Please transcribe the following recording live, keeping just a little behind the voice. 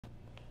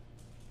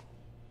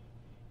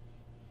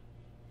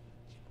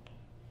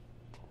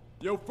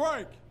Yo,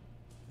 Frank!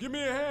 Give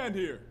me a hand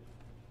here.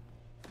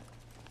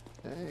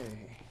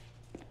 Hey.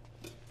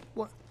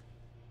 What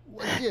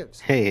gives?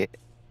 Hey.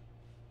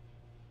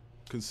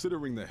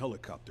 Considering the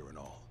helicopter and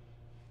all,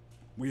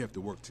 we have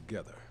to work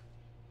together.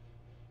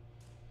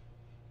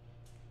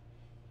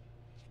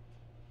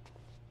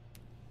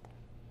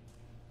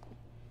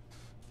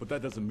 But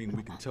that doesn't mean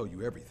we can tell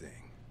you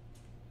everything.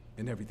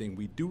 And everything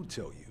we do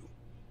tell you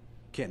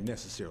can't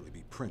necessarily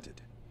be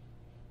printed.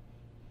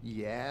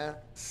 Yeah,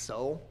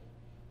 so?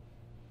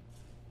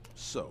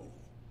 So,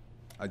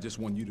 I just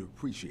want you to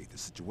appreciate the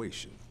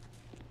situation.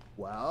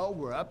 Well,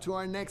 we're up to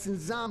our necks in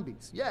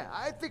zombies. Yeah,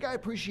 I think I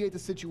appreciate the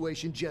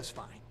situation just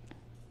fine.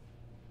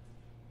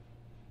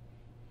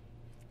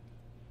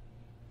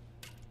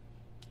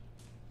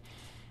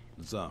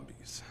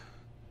 Zombies.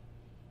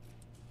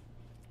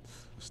 I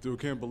still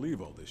can't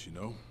believe all this, you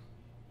know?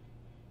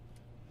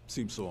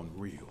 Seems so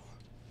unreal.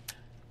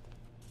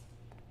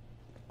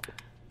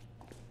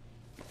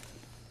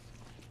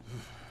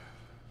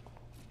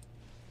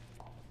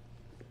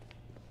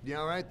 You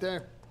all right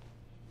there?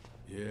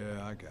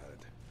 Yeah, I got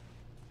it.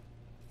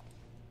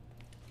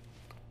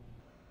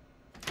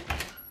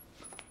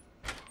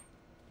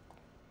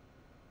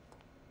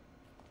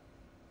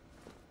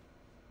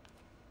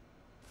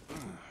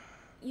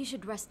 You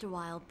should rest a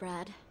while,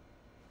 Brad.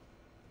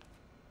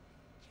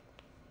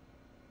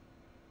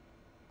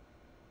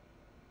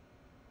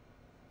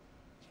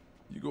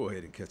 You go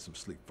ahead and catch some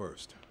sleep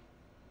first.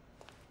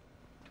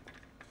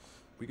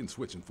 We can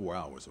switch in 4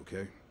 hours,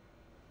 okay?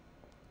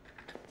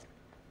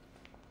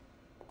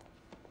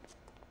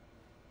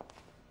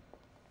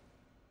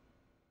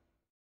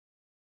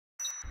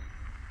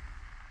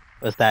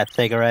 Was that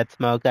cigarette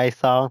smoke I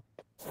saw?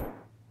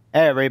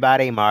 Hey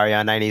everybody,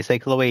 Mario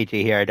 96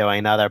 Luigi here doing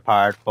another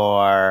part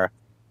for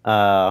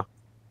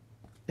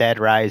Dead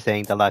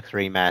Rising Deluxe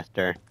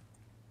Remaster.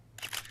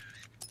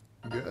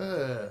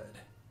 Good.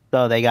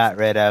 So they got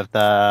rid of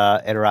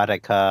the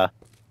erotica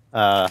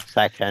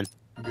section.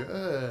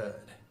 Good.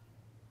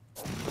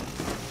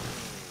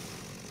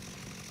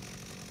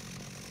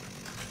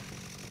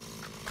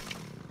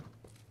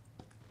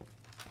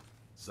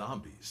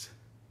 Zombies?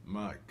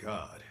 My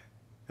God.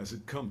 Has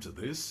it come to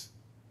this?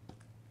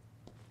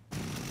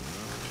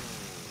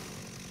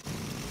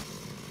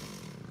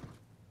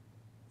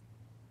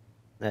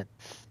 Let's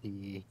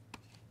see.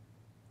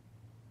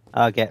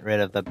 I'll get rid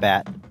of the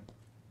bat.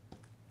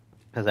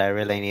 Because I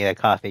really need a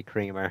coffee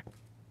creamer.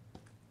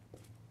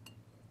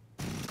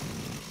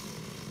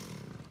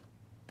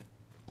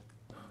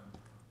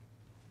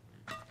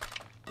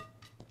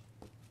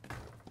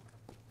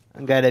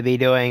 I'm gonna be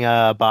doing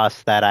a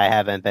boss that I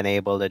haven't been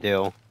able to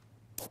do.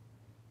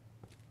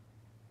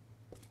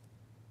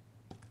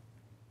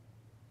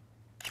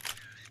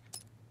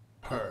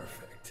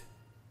 Perfect.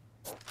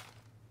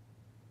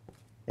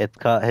 It's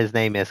called, his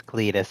name is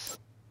Cletus.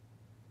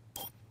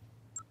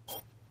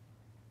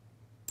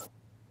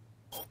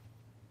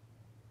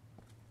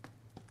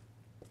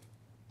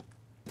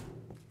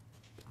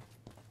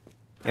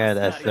 Here are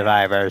the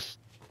survivors.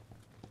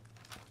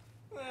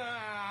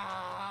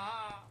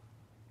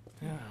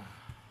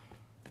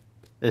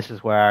 This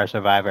is where our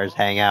survivors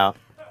hang out.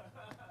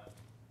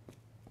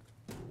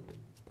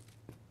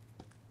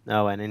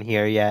 No one in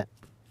here yet.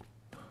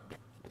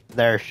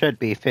 There should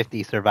be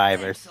 50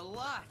 survivors. Thanks a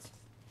lot.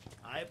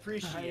 I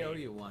appreciate it. I owe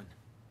you one.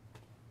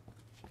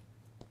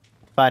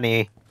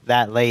 Funny,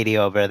 that lady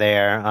over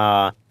there,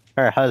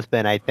 her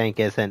husband, I think,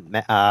 isn't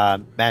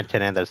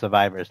mentioned in the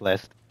survivors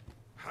list.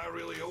 I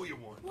really owe you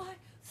one. Why,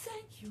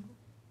 thank you.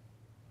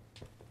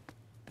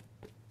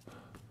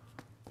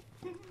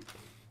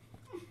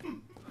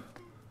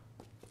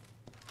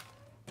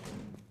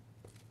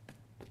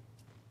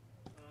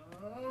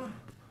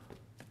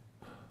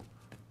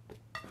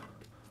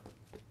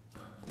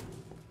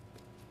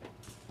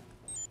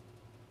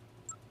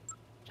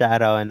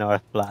 Shadow in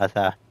North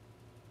Plaza.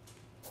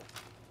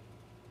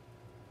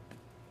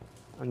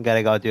 I'm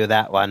gonna go do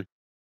that one.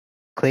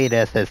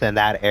 Cletus is in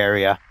that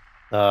area.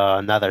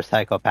 Another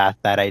psychopath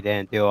that I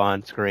didn't do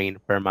on screen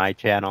for my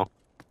channel.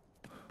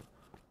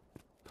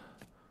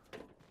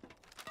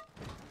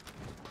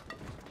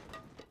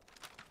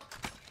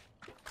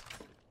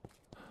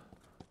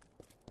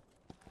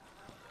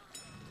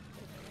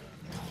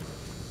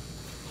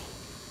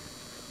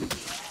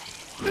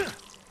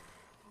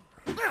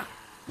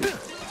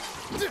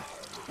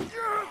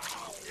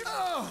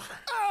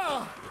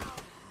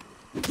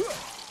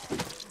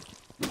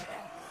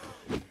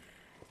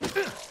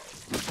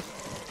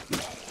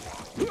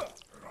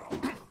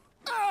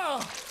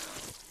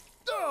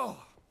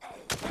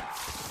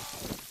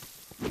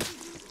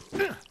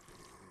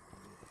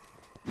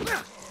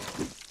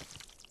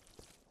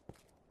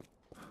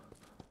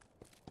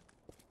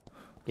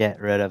 Get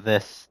rid of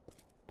this.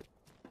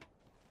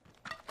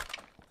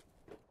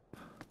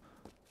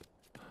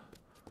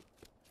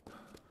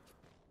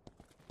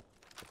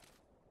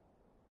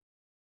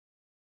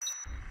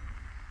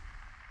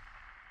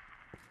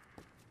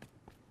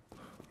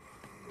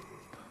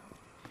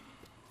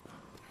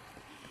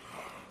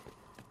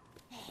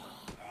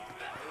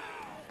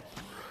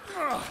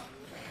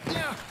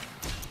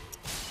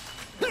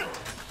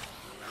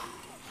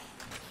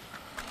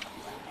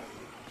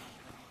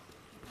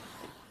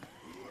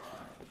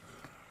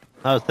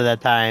 Most of the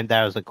time,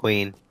 there was a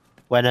queen.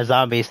 When a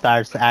zombie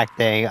starts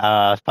acting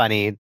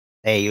funny,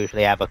 they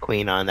usually have a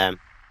queen on them.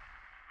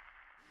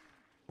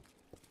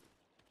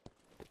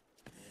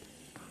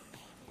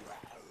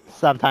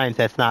 Sometimes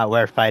it's not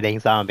worth fighting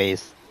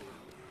zombies.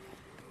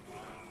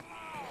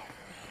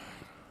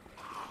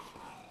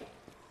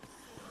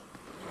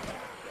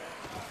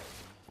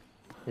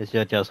 It's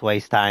just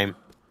waste time.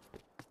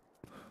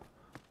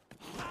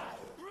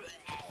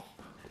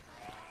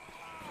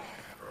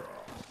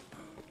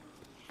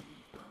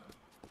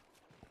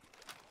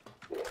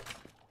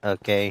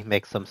 Okay,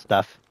 make some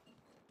stuff.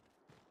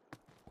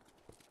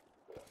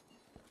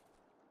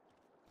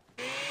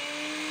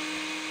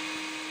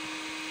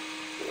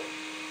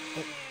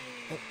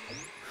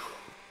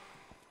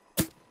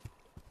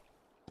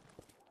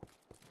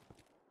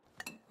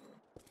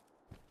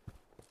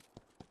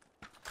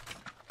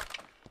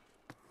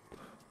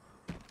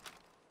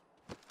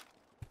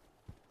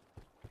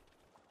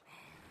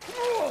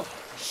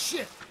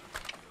 Shit!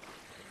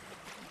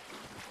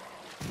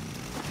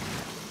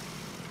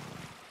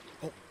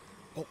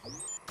 Oh.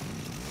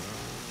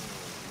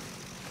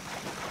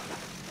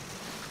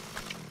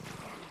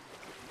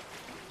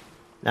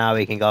 Now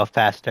we can go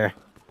faster.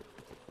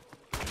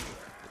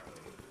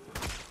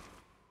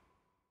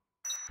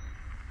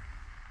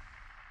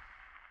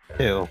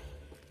 Two.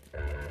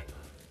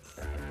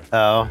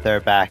 Oh, they're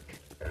back.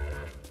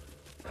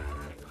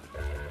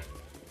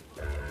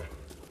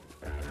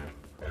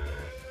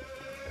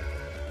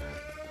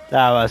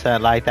 That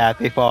wasn't like that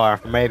before.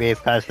 Maybe it's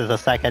because it's the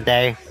second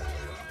day.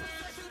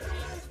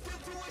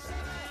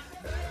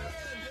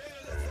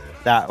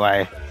 That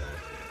way.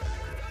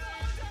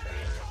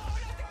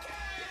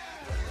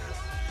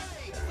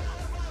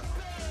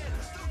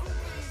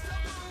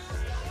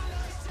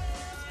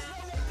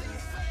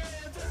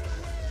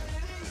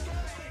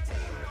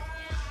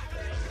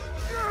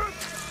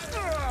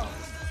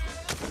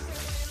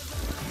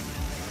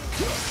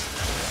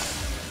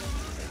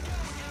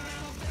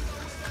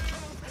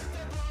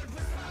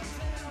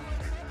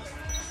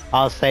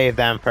 I'll save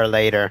them for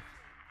later.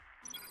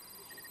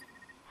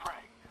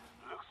 Frank,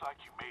 looks like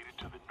you made it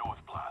to the North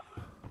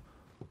Plaza.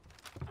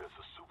 There's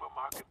a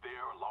supermarket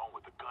there along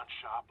with a gun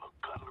shop, a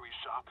cutlery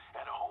shop,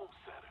 and a home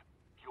center.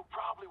 You'll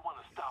probably want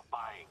to stop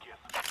by and get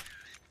some.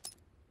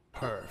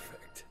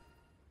 Perfect.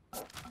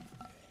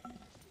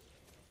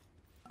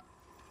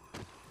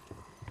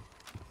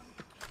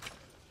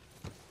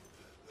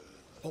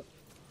 Oh.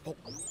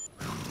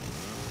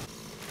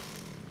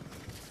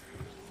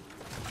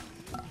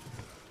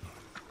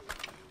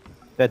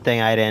 Good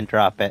thing I didn't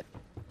drop it.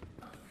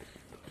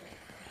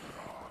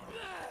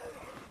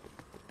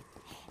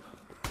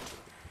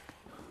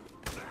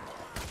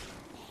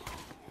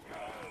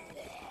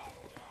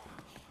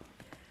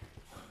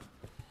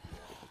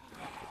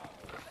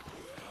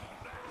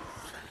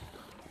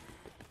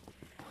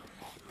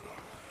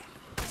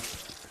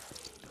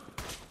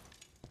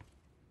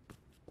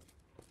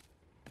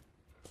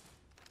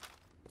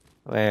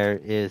 Where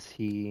is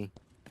he?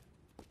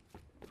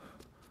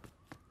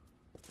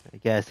 I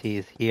guess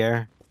he's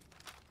here.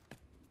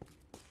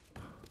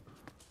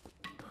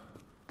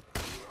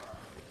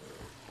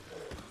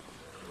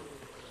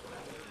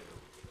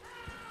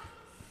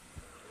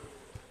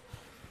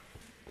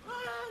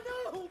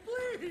 No,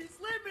 please,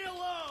 leave me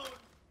alone.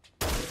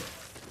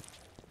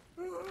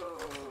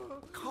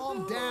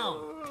 Calm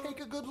down.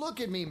 Take a good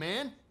look at me,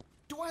 man.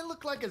 Do I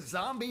look like a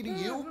zombie to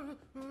you?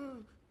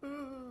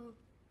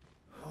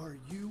 Are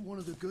you one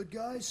of the good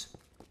guys?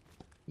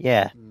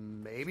 Yeah.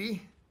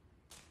 Maybe.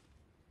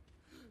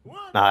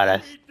 What Not are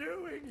us. we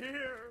doing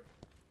here?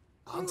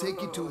 I'll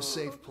take you to a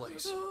safe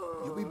place.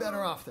 You'll be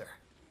better off there.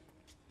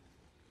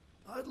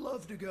 I'd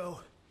love to go,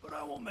 but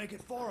I won't make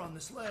it far on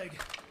this leg.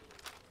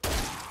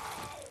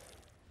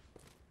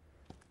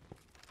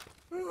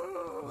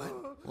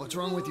 What? What's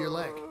wrong with your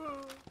leg?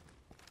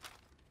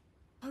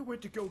 I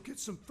went to go get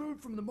some food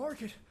from the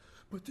market,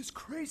 but this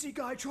crazy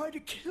guy tried to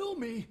kill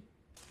me.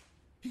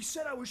 He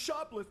said I was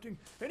shoplifting,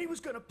 and he was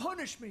gonna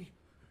punish me.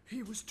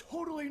 He was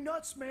totally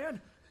nuts,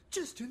 man.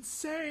 Just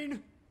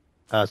insane.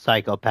 A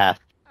psychopath.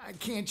 I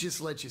can't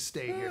just let you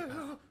stay here,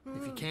 pal.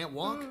 If you can't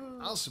walk,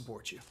 I'll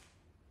support you.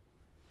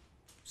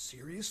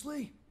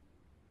 Seriously?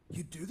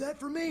 You'd do that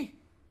for me?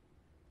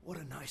 What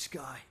a nice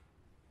guy.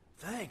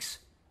 Thanks.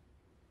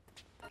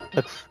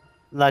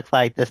 Looks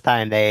like this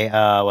time they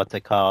what's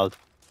it called?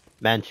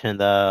 Mention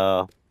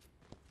the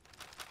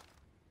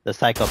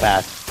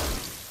psychopath.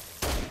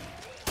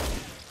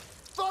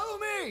 Follow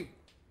me!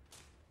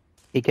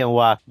 He can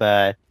walk,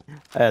 but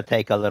it'll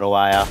take a little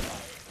while.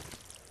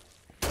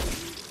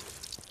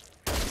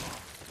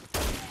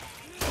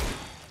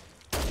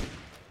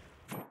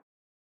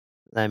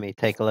 Let me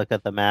take a look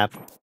at the map.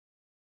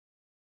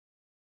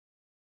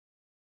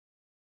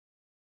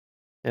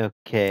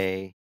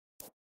 Okay.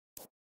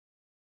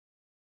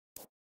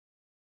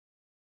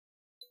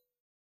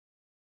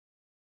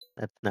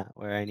 That's not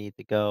where I need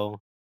to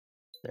go.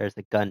 There's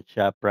a gun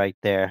shop right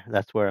there.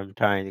 That's where I'm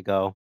trying to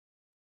go.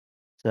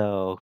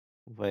 So,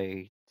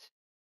 wait.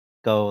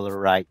 Go to the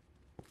right.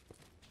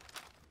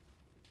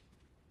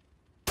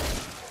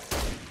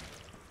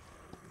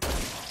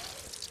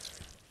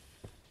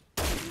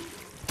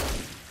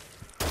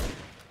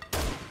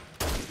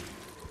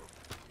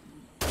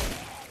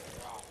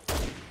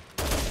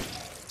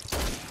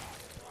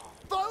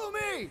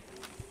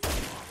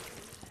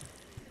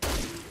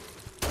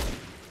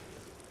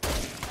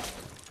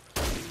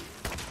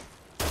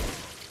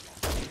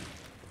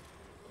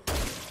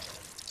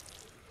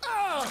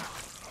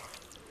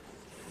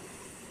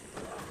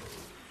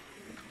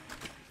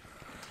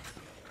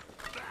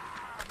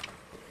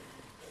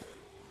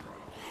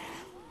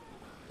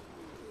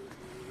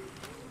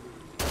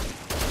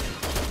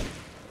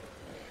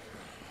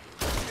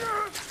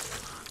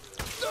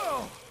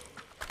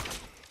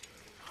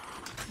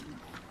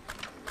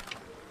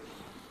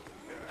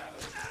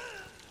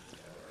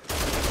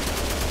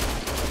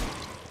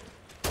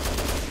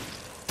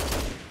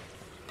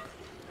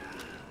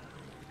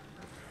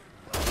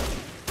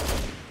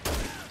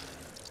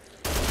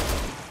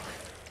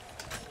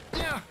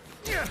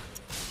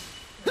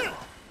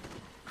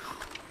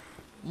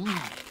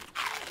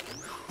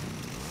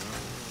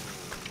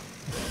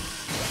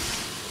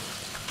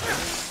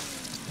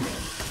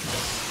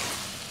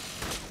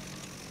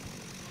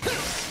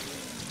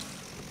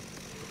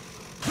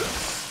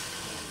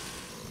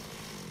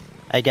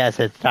 I guess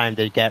it's time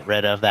to get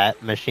rid of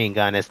that machine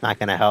gun. It's not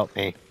gonna help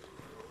me.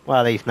 Well,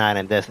 at least not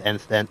in this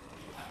instant.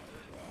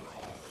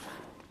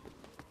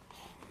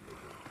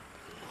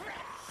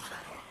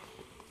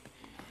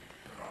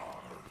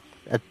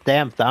 A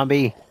damn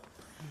zombie.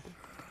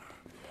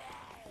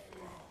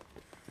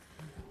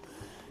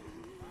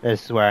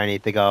 This is where I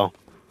need to go.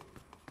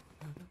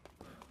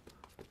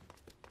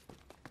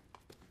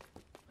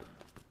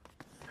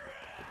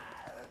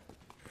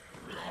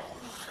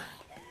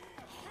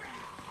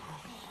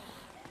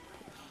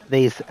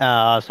 These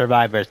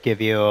survivors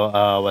give you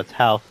what's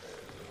health.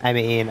 I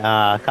mean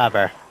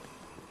cover.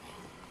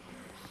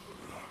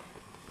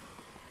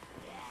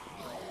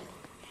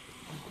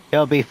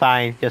 He'll be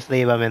fine. Just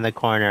leave him in the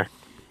corner.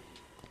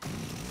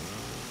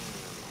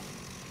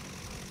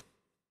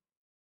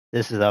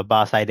 This is a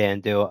boss I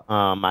didn't do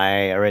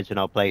my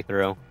original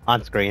playthrough.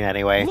 On screen,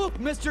 anyway. Look,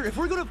 mister, if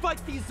we're gonna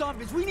fight these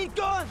zombies, we need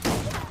guns!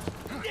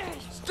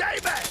 Stay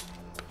back!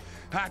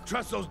 I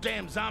trust those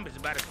damn zombies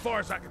about as far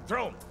as I can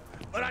throw them.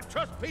 But I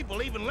trust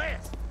people even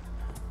less.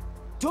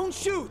 Don't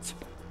shoot!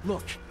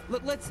 Look,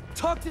 let's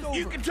talk this over.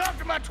 You can talk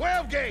to my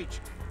 12 gauge.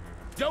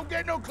 Don't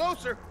get no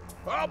closer,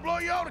 or I'll blow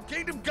you all to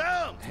kingdom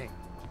come. Hang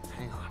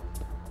on.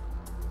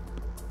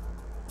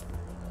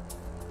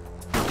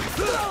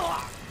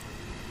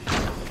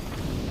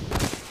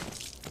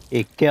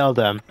 He killed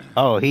him.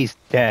 Oh, he's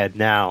dead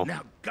now.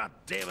 Now,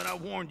 goddammit, I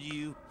warned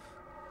you.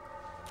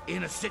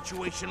 In a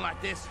situation like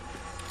this,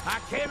 I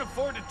can't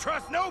afford to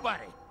trust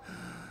nobody.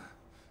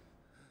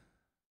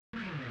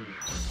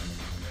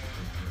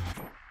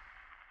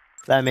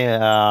 Let me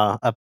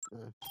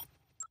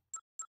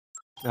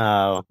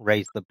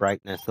raise the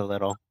brightness a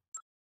little.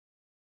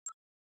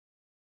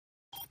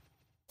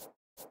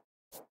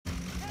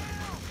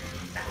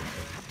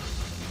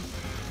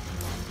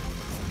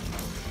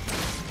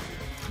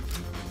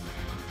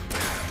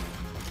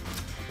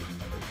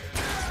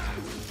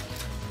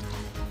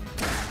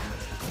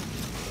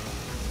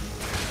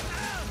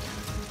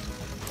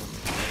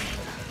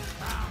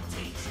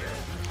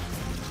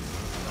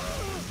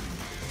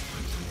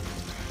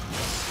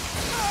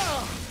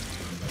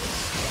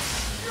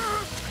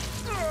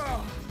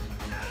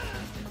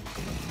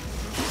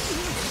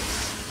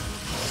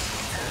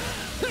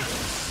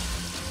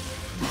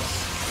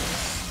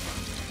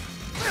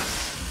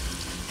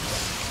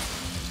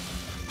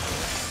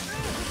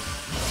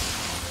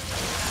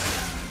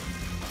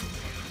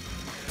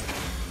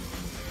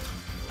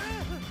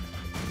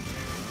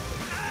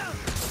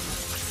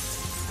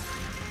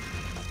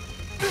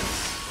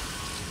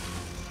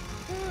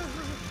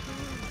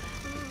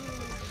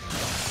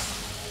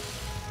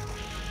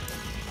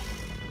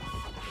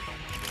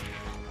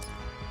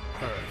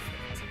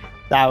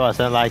 That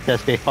wasn't like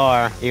this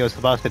before. He was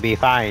supposed to be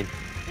fine.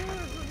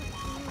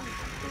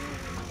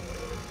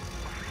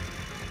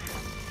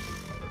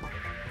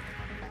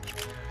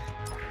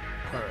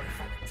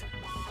 Perfect.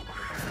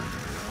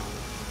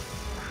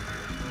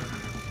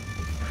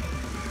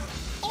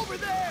 Over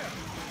there!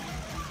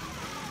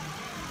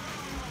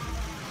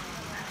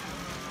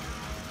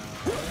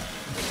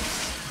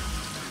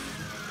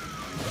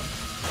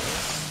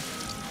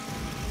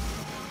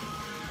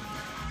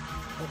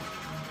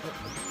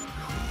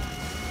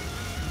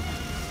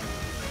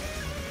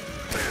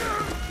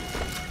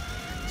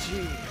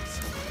 Jeez.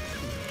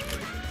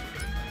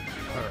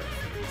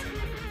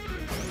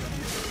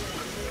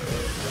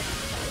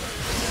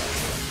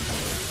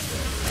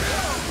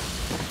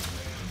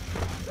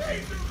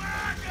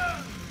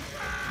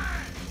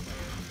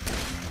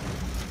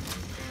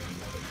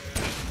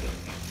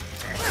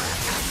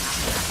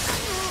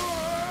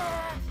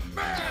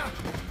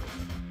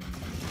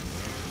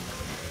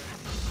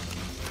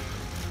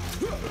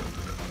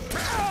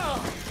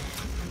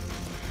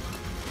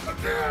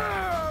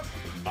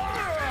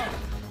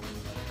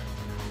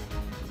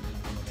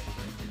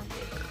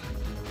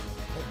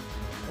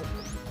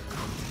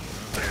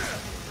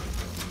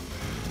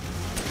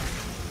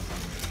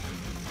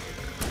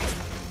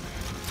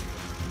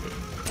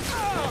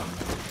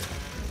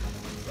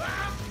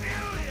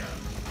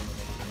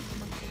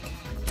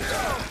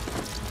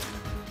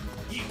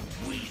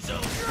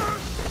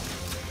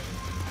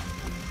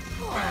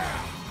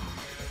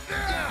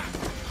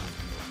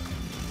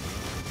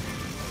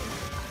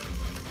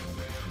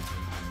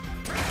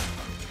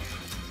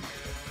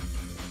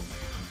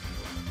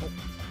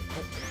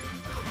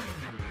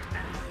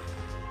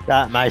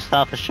 Got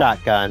myself a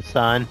shotgun,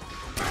 son.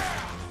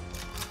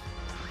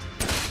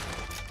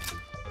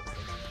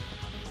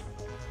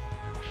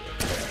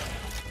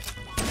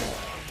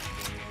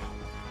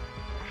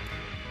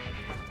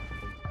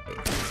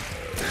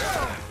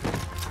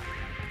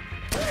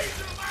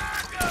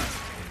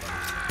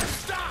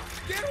 Stop!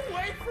 Get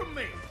away from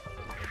me!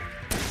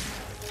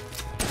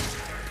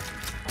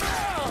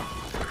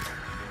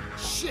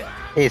 Shit.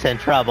 He's in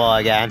trouble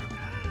again.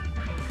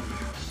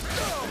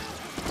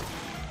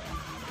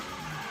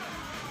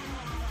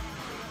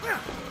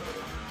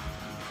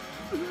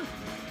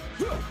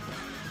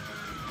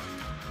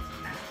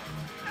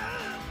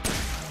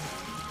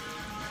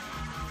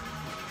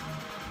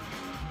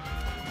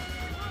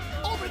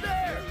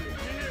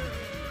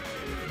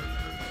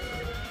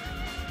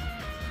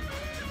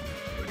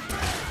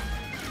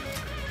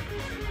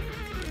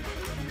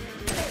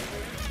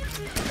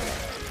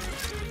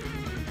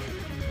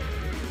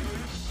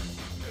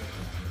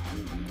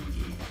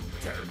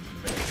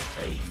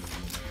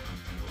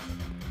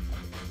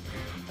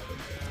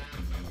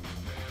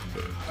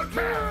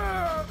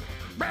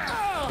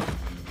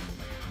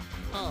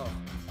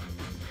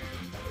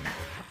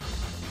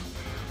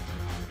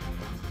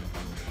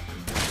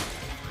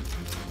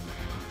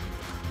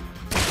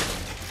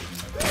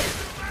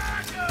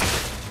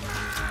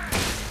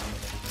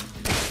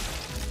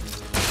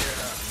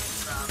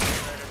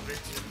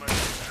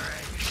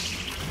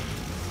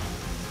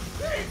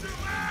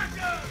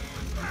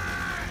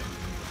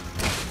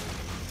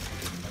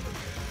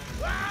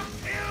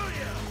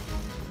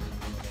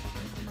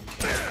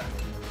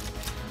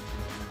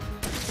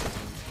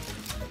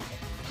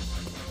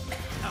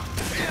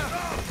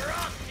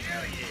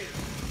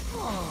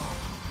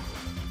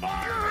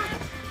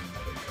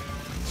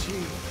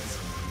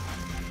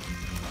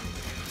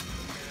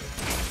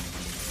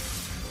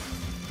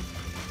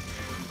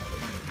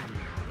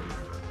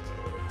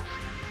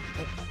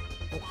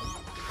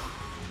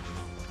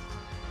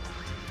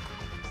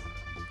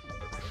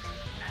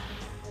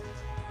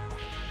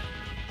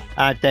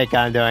 I think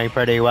I'm doing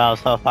pretty well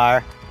so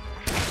far.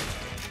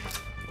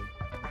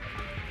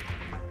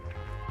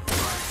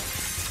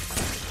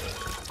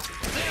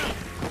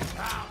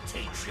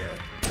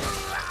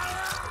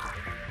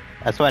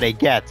 That's what he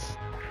gets.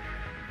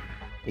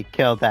 He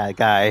killed that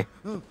guy.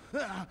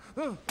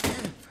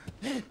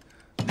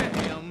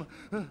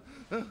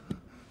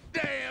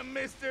 Damn,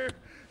 mister.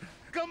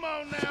 Come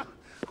on now.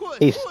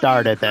 He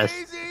started this.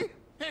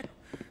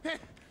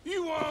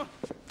 You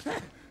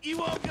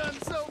want guns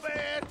so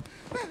bad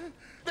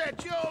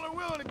that y'all are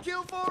willing to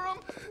kill for them?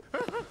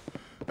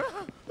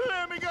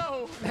 Let me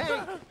go.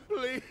 Hey.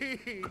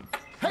 Please.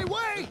 Hey,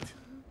 wait!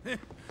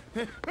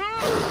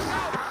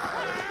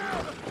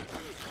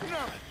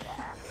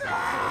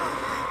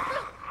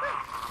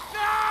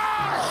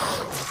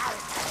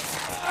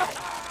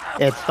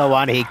 It's the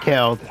one he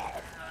killed.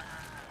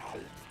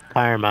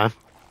 Karma.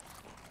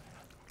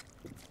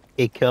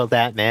 He killed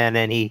that man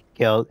and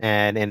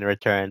in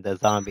return the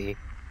zombie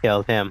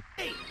killed him.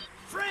 Hey,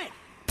 Frank!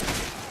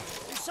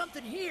 There's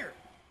something here.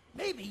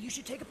 Maybe you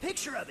should take a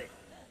picture of it.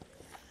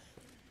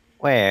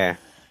 Where?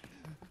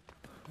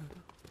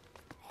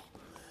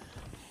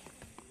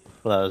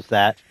 Close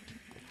that.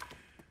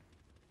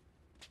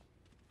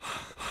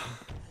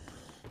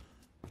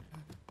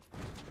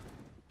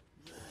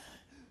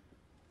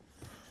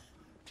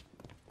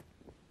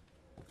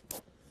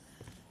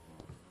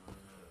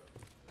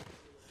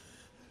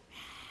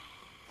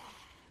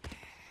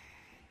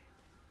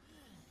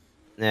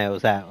 It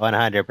was at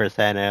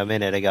 100% a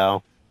minute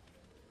ago.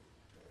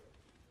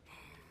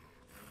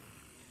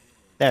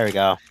 There we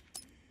go.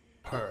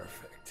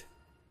 Perfect.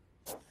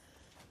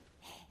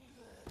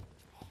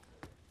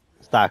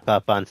 Stock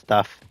up on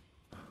stuff.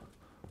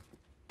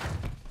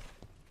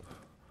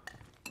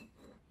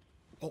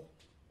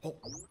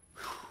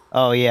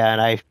 Oh yeah, and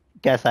I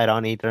guess I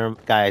don't need to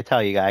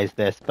tell you guys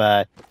this,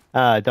 but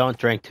don't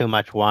drink too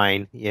much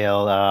wine.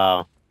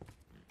 You'll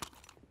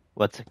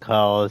what's it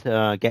called?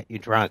 Get you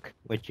drunk,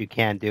 which you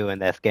can do in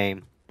this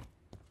game.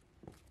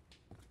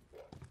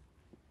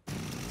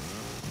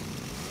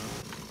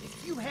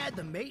 If you had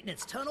the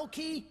maintenance tunnel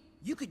key,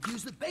 you could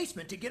use the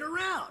basement to get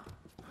around.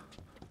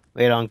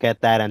 We don't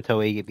get that until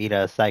we beat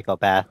a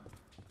psychopath.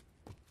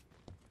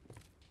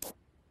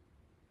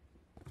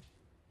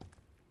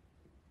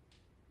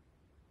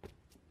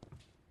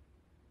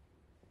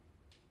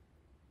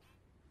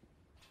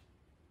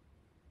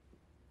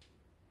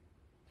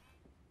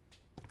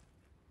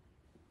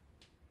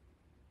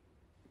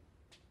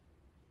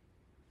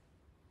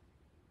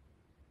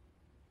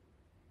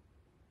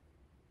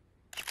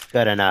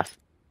 Good enough.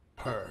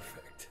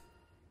 Perfect.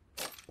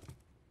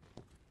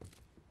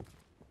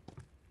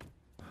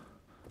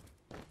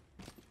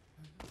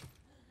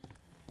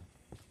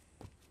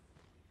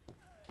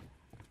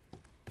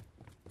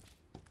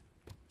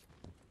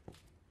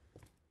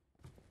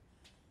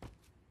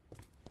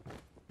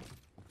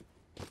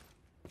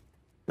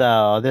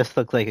 So this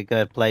looks like a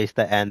good place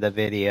to end the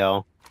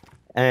video.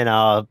 And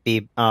I'll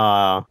be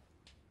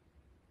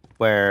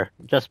where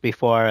just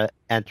before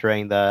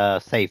entering the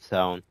safe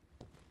zone.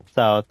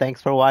 So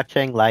thanks for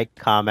watching, like,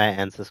 comment,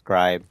 and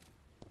subscribe.